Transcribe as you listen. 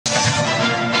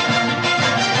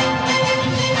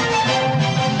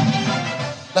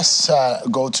Let's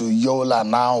go to Yola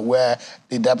now, where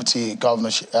the deputy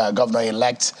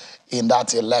governor-elect in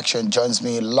that election joins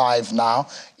me live now.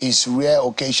 It's a rare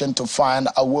occasion to find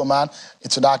a woman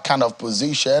into that kind of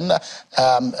position,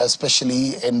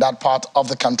 especially in that part of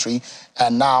the country.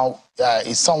 And now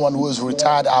is someone who has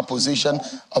retired our position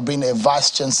of being a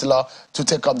vice-chancellor to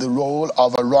take up the role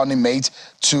of a running mate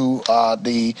to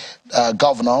the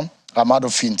governor, Amadu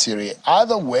Fintiri.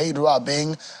 Either way, it will have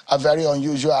been a very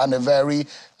unusual and a very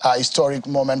historic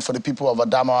moment for the people of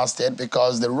Adamawa State,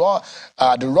 because the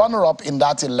runner-up in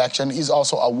that election is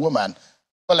also a woman.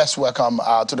 Well, let's welcome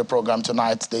to the program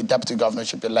tonight the Deputy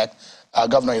Governor-elect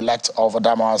of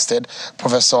Adamawa State,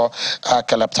 Professor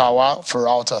Keleptawa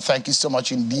Ferrauta. Thank you so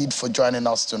much indeed for joining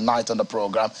us tonight on the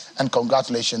program, and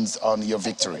congratulations on your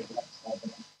victory.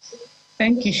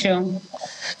 Thank you, Sean.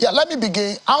 Yeah, let me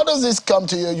begin. How does this come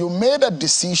to you? You made a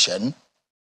decision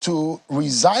to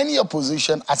resign your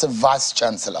position as a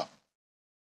vice-chancellor,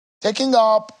 taking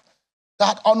up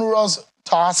that onerous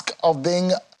task of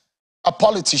being a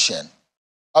politician,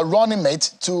 a running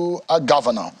mate to a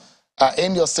governor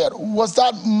in your state. Was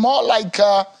that more like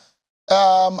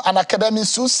an academic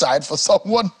suicide for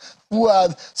someone who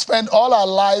had spent all her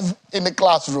life in the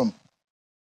classroom?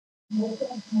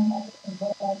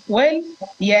 Well,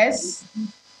 yes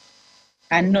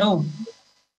and no.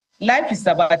 Life is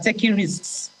about taking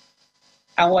risks.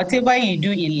 And whatever you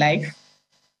do in life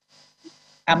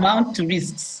amount to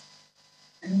risks.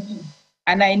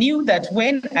 And I knew that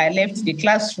when I left the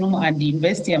classroom and the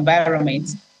university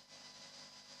environment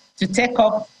to take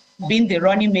up being the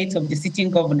running mate of the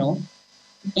sitting governor,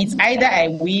 it's either I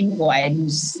win or I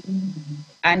lose.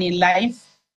 And in life,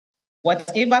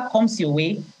 whatever comes your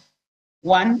way,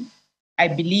 one, I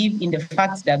believe in the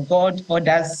fact that God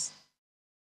orders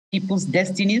people's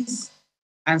destinies.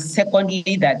 And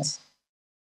secondly, that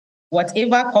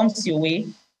whatever comes your way,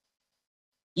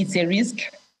 it's a risk.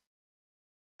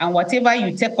 And whatever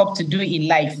you take up to do in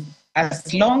life,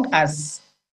 as long as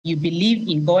you believe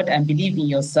in God and believe in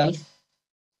yourself,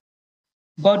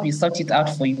 God will sort it out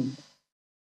for you.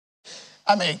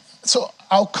 I mean, so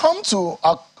I'll come to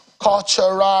a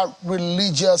cultural,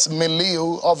 religious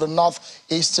milieu of the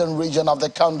northeastern region of the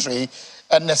country,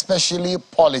 and especially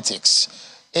politics.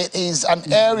 It is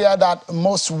an area that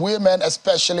most women,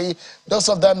 especially those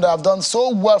of them that have done so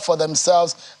well for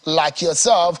themselves, like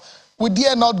yourself, we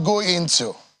dare not go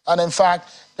into. And in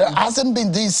fact, there hasn't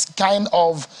been this kind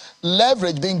of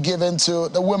leverage being given to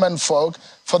the women folk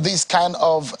for this kind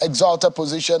of exalted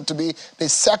position to be the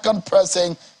second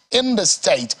person in the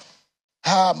state.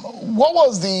 What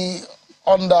was the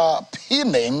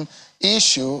underpinning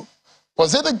issue?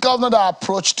 Was it the governor that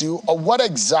approached you, or what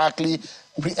exactly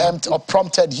preempted or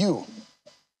prompted you?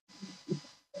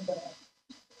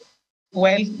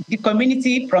 Well, the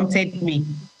community prompted me.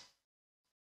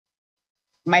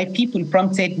 My people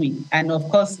prompted me, and of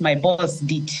course, my boss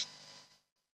did.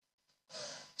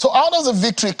 So how does a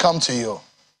victory come to you?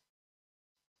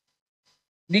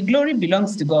 The glory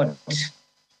belongs to God.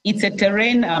 It's a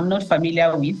terrain I'm not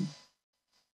familiar with,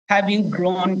 having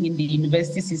grown in the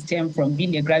university system from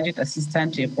being a graduate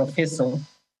assistant to a professor.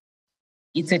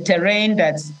 It's a terrain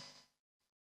that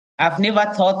I've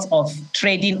never thought of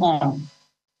trading on.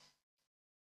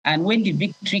 And when the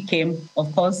victory came,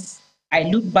 of course, I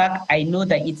look back, I know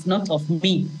that it's not of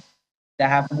me that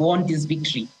have won this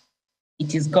victory.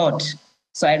 It is God.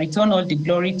 So I return all the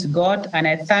glory to God, and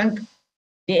I thank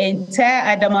the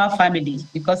entire Adamawa family,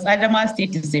 because Adamawa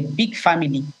State is a big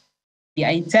family, the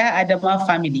entire Adamawa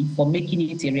family, for making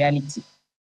it a reality.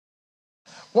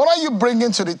 What are you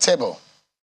bringing to the table?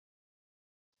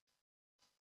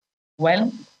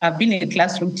 Well, I've been a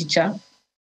classroom teacher.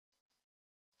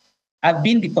 I've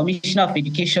been the Commissioner of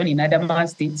Education in Adamawa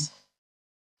State.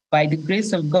 By the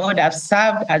grace of God, I've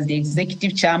served as the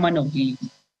Executive Chairman of the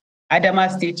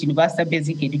Adamawa State Universal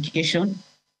Basic Education.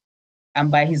 And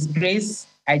by His grace,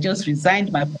 I just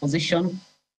resigned my position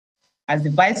as the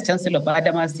Vice Chancellor of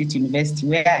Adamawa State University,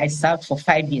 where I served for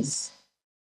 5 years.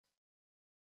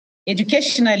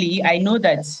 Educationally, I know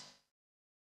that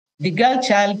the girl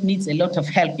child needs a lot of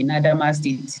help in Adamawa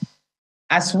State.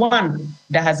 As one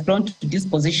that has grown to this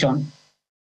position,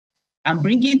 I'm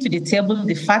bringing to the table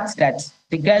the fact that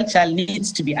the girl child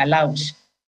needs to be allowed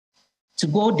to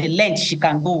go the length she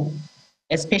can go,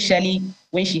 especially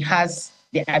when she has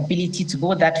the ability to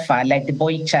go that far, like the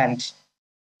boy child.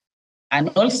 And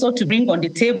also to bring on the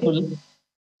table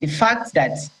the fact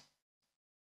that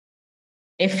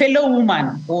a fellow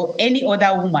woman or any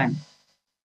other woman,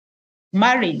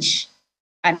 marriage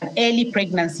and early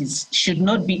pregnancies should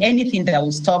not be anything that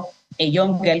will stop a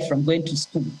young girl from going to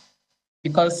school.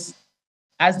 Because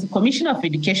As the Commissioner of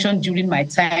Education during my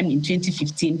time in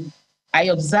 2015, I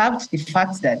observed the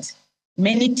fact that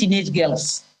many teenage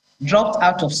girls dropped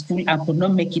out of school and could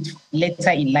not make it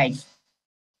later in life.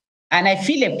 And I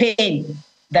feel a pain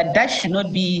that that should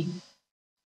not be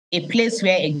a place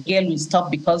where a girl will stop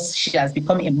because she has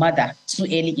become a mother too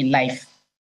early in life.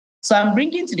 So I'm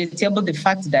bringing to the table the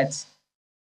fact that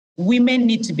women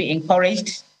need to be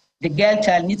encouraged, the girl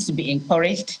child needs to be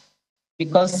encouraged,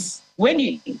 because when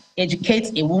you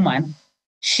educate a woman,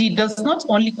 she does not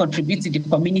only contribute to the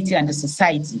community and the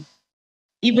society,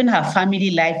 even her family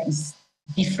life is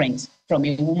different from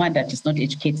a woman that is not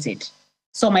educated.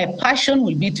 So my passion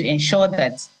will be to ensure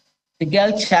that the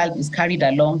girl child is carried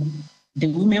along, the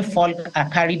women folk are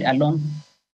carried along,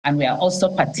 and we are also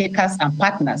partakers and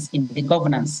partners in the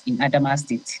governance in Adamawa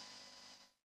State.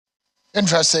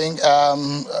 Interesting.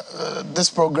 This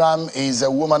program is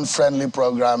a woman-friendly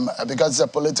program because it's a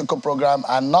political program,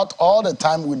 and not all the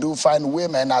time we do find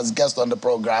women as guests on the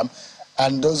program.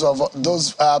 And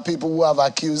those people who have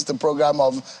accused the program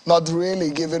of not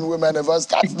really giving women a voice,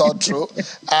 that's not true.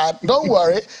 Don't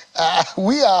worry,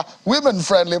 we are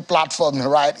women-friendly platform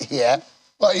right here.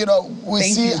 But, you know, we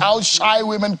see how shy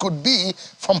women could be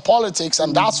from politics,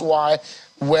 and that's why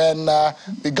when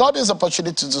we got this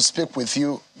opportunity to speak with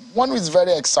you, one is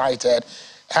very excited,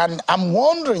 and I'm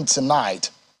wondering tonight,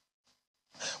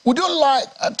 would you like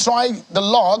try the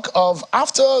luck of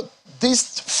after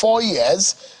these 4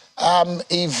 years,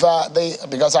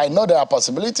 because I know there are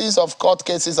possibilities of court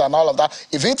cases and all of that,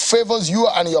 if it favors you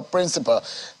and your principal,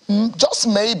 just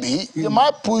maybe you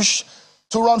might push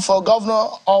to run for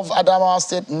governor of Adamawa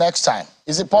State next time.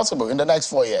 Is it possible in the next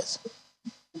 4 years?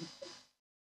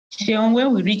 Sean,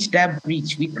 when we reach that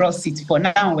bridge, we cross it. For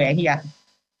now, we're here.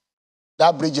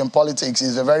 That bridge in politics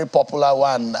is a very popular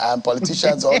one, and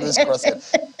politicians always cross it.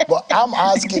 But I'm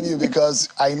asking you because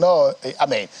I know, I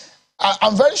mean,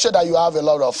 I'm very sure that you have a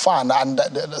lot of fun, and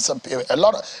there's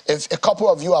if a couple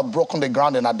of you have broken the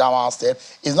ground in Adamawa State,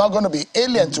 it's not going to be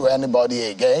alien to anybody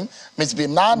again. Ms.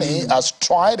 Binani has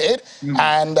tried it,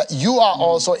 and you are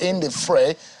also in the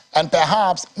fray, and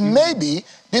perhaps, maybe,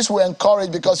 this will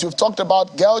encourage, because you've talked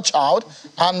about girl child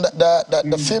and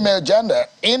the female gender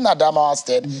in Adamawa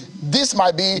State. This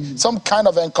might be some kind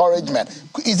of encouragement.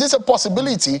 Is this a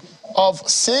possibility of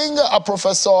seeing a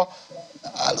professor,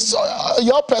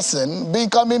 your person,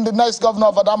 becoming the next governor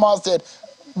of Adamawa State?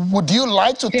 Would you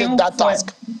like to take that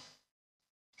task?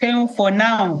 For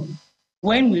now,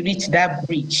 when we reach that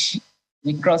bridge,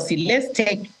 we cross it. Let's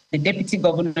take the deputy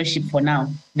governorship for now.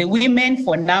 The women,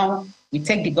 for now, we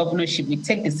take the governorship, we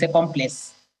take the second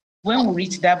place. When we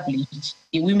reach that bridge,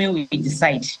 the women will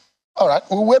decide. All right,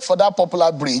 we'll wait for that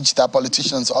popular bridge that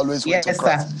politicians always wait to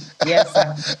cross. Sir. Yes,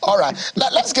 sir. All right,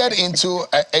 let's get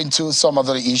into some of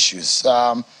the issues.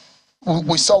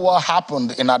 We saw what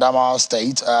happened in Adamawa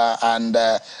State and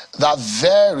that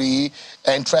very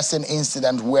interesting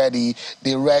incident where the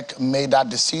REC made that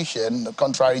decision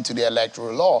contrary to the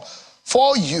electoral law.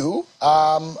 For you,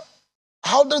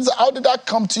 how did that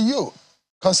come to you,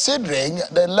 considering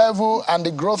the level and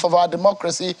the growth of our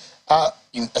democracy,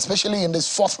 especially in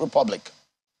this Fourth Republic?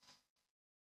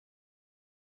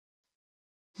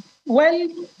 Well,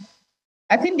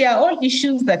 I think they are all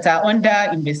issues that are under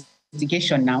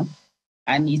investigation now.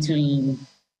 And it will,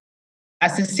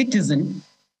 as a citizen,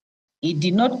 it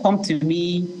did not come to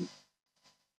me,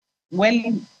 well,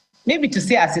 maybe to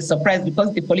say as a surprise,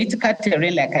 because the political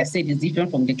terrain, like I said, is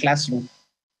different from the classroom.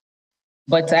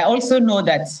 But I also know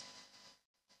that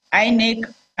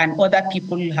INEC and other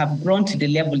people have grown to the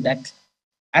level that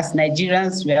as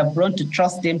Nigerians, we have grown to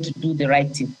trust them to do the right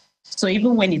thing. So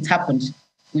even when it happened,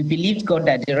 we believed God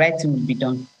that the right thing would be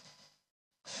done.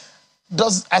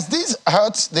 Has this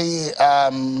hurt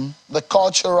the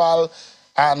cultural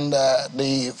and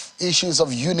the issues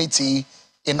of unity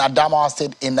in Adamawa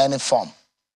State in any form?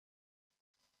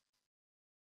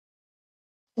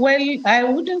 Well, I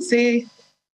wouldn't say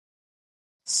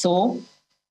so,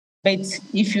 but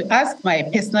if you ask my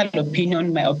personal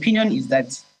opinion, my opinion is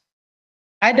that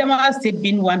Adamawa State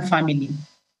being one family,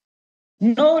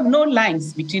 no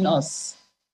lines between us,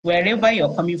 wherever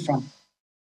you're coming from.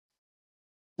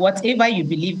 Whatever you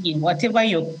believe in, whatever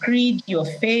your creed, your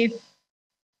faith,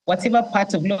 whatever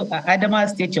part of Adamawa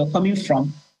State you're coming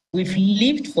from, we've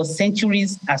lived for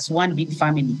centuries as one big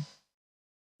family.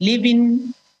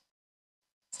 Living,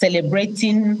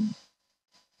 celebrating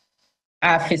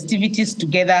our festivities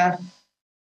together,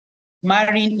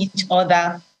 marrying each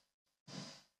other,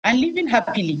 and living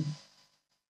happily.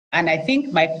 And I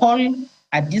think my call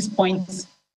at this point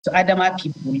to Adamawa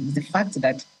people is the fact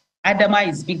that Adamawa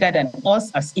is bigger than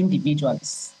us as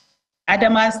individuals.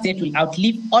 Adamawa State will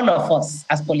outlive all of us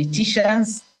as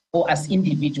politicians or as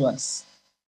individuals.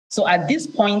 So at this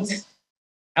point,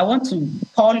 I want to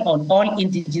call on all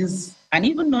indigenes and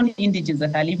even non-indigenes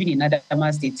that are living in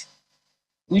Adamawa State.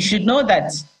 We should know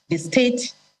that the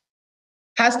state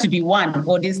has to be one,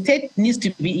 or the state needs to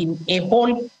be in a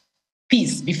whole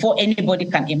piece before anybody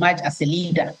can emerge as a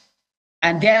leader.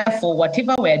 And therefore,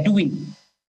 whatever we're doing,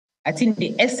 I think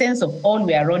the essence of all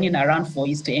we are running around for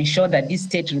is to ensure that this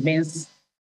state remains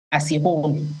as a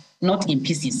whole, not in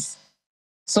pieces.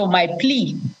 So my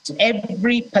plea to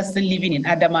every person living in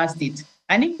Adamawa State,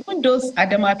 and even those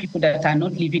Adamawa people that are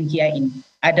not living here in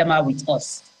Adamawa with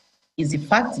us, is the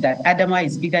fact that Adamawa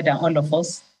is bigger than all of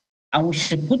us, and we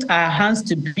should put our hands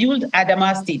to build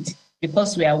Adamawa State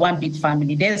because we are one big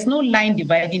family. There's no line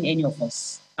dividing any of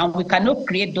us, and we cannot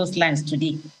create those lines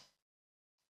today.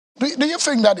 Do you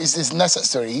think that it is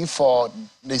necessary for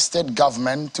the state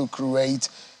government to create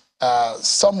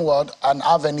somewhat an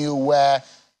avenue where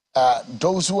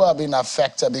those who have been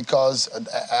affected, because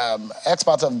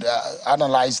experts have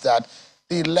analyzed that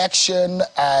the election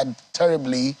had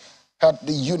terribly hurt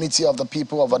the unity of the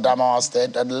people of Adamawa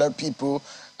State, and a lot of people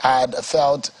had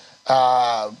felt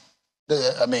a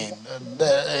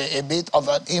bit of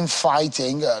an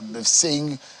infighting,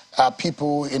 seeing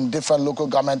people in different local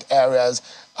government areas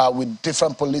with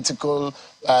different political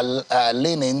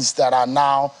leanings that are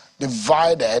now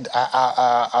divided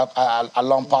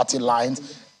along party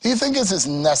lines. Do you think it is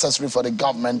necessary for the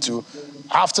government to,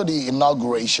 after the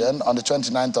inauguration on the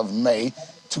 29th of May,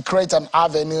 to create an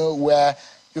avenue where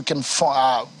you can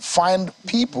find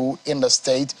people in the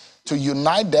state to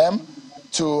unite them,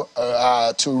 to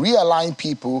realign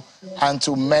people, and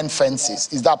to mend fences?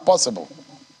 Is that possible?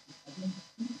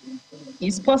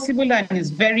 It's possible, and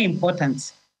it's very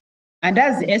important. And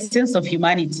that's the essence of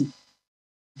humanity.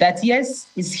 That yes,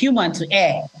 it's human to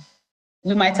err.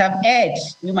 We might have erred,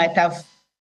 we might have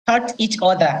hurt each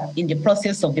other in the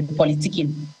process of the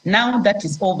politicking. Now that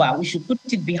is over, we should put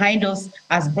it behind us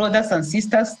as brothers and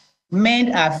sisters,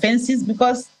 mend our fences,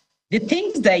 because the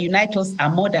things that unite us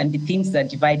are more than the things that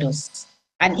divide us.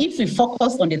 And if we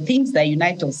focus on the things that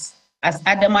unite us as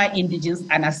Adamawa indigenes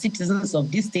and as citizens of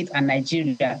this state and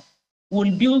Nigeria,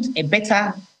 we'll build a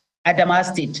better Adamawa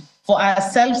State for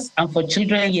ourselves and for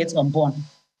children yet unborn.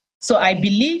 So I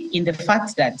believe in the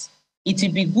fact that it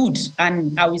will be good,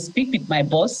 and I will speak with my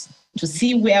boss to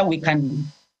see where we can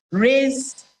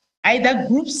raise either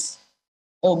groups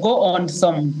or go on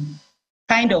some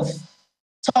kind of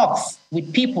talks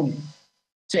with people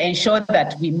to ensure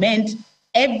that we mend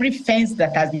every fence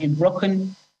that has been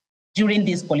broken during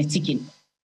this politicking.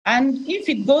 And if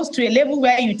it goes to a level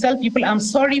where you tell people, I'm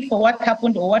sorry for what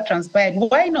happened or what transpired,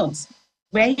 why not?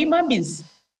 We're human beings.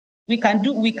 We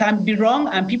can be wrong,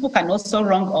 and people can also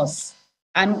wrong us.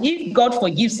 And if God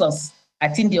forgives us, I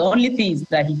think the only thing is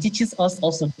that he teaches us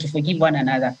also to forgive one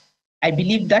another. I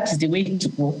believe that is the way to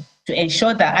go, to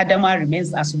ensure that Adamawa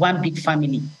remains as one big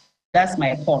family. That's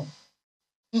my call.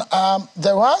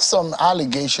 There are some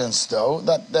allegations, though,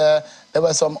 that there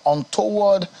were some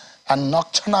untoward and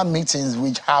nocturnal meetings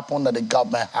which happened at the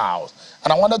government house.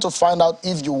 And I wanted to find out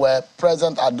if you were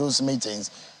present at those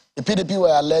meetings. The PDP were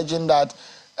alleging that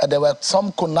there were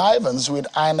some connivance with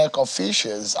INEC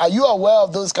officials. Are you aware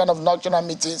of those kind of nocturnal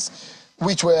meetings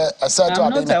which were said to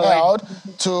have been held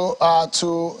to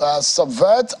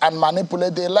subvert and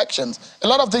manipulate the elections? A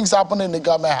lot of things happened in the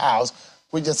government house.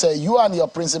 We just say you and your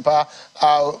principal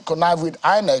connive with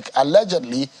INEC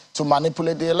allegedly to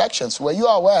manipulate the elections. Were you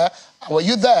aware? Were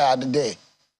you there at the day?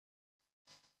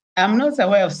 I'm not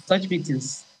aware of such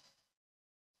meetings.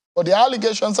 But the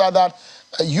allegations are that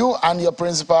you and your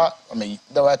principal,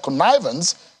 there were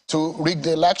connivance to rig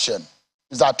the election.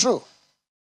 Is that true?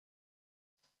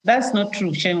 That's not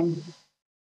true, Shemun.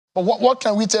 But what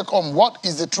can we take home? What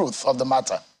is the truth of the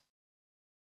matter?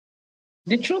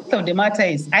 The truth of the matter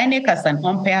is INEC as an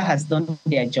umpire has done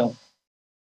their job.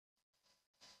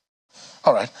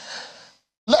 All right.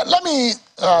 Let me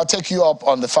take you up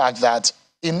on the fact that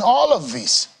in all of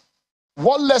this,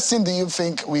 what lesson do you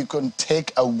think we can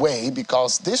take away?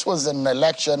 Because this was an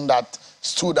election that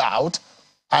stood out,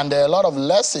 and there are a lot of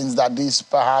lessons that this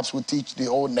perhaps will teach the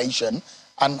whole nation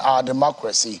and our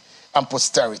democracy and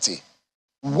posterity.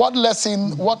 What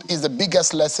lesson, what is the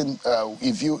biggest lesson,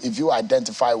 if you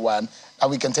identify one, that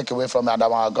we can take away from the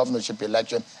Adamawa governorship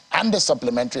election and the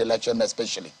supplementary election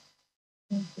especially?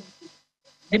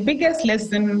 The biggest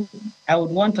lesson I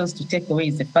would want us to take away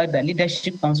is the fact that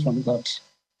leadership comes from God.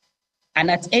 And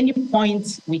at any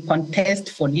point we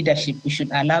contest for leadership, we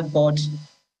should allow God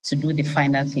to do the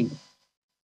final thing.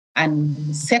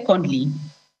 And secondly,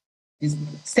 The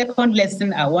second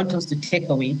lesson I want us to take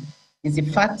away is the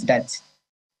fact that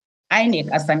INEC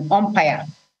as an umpire,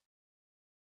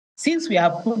 since we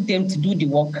have put them to do the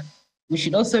work, we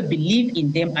should also believe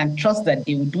in them and trust that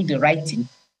they will do the right thing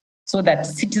so that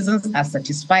citizens are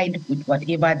satisfied with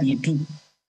whatever they do.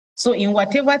 So in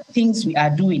whatever things we are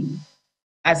doing,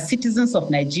 as citizens of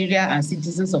Nigeria and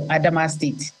citizens of Adamawa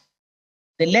State,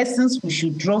 the lessons we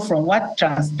should draw from what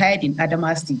transpired in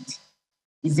Adamawa State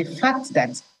is the fact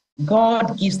that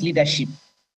God gives leadership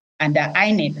and that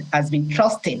INEC has been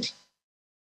trusted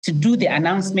to do the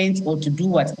announcements or to do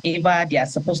whatever they are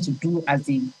supposed to do as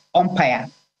the umpire.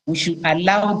 We should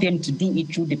allow them to do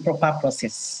it through the proper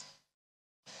process.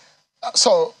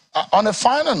 So, on a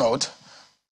final note,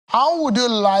 how would you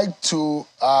like to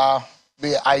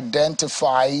be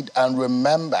identified and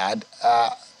remembered,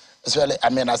 especially, I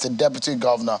mean, as a deputy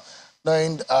governor,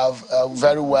 knowing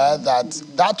very well that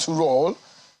that role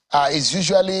is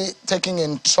usually taking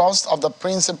in trust of the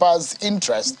principal's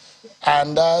interest,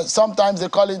 and sometimes they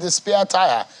call it the spare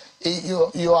tire.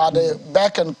 You are the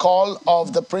beck and call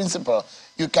of the principal.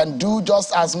 You can do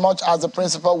just as much as the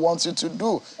principal wants you to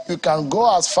do. You can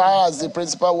go as far as the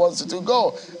principal wants you to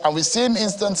go. And we've seen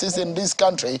instances in this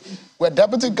country where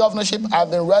deputy governorship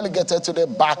have been relegated to the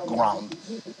background.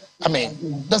 I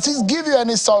mean, does this give you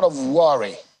any sort of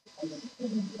worry?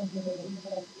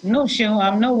 No, Shehu,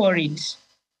 I'm not worried.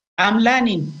 I'm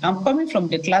learning. I'm coming from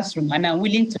the classroom and I'm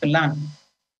willing to learn.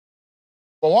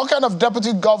 But what kind of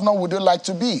deputy governor would you like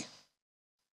to be?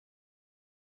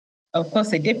 Of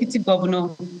course, a deputy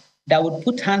governor that would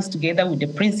put hands together with the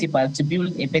principal to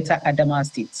build a better Adamawa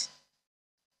State.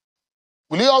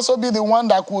 Will you also be the one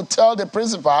that would tell the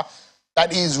principal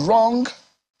that he's wrong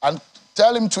and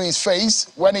tell him to his face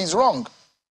when he's wrong?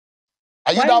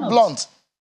 Are you that blunt?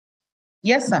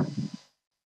 Yes, sir.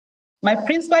 My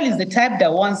principal is the type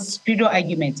that wants superior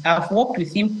argument. I've worked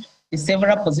with him in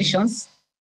several positions,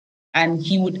 and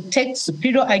he would take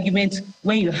superior argument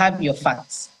when you have your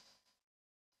facts.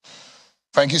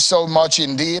 Thank you so much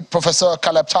indeed. Professor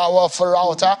Caleb Tawa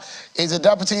Farauta is the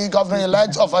Deputy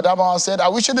Governor-elect of Adamawa State. I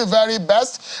wish you the very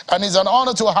best, and it's an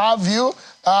honor to have you.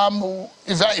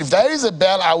 If there is a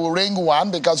bell, I will ring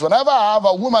one, because whenever I have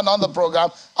a woman on the program,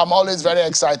 I'm always very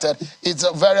excited. It's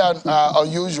very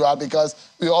unusual, because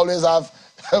we always have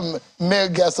male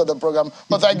guests on the program.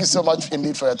 But thank you so much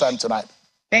indeed for your time tonight.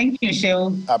 Thank you,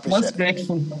 Shehu. I appreciate it. Most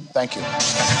grateful. Thank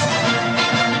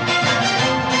you.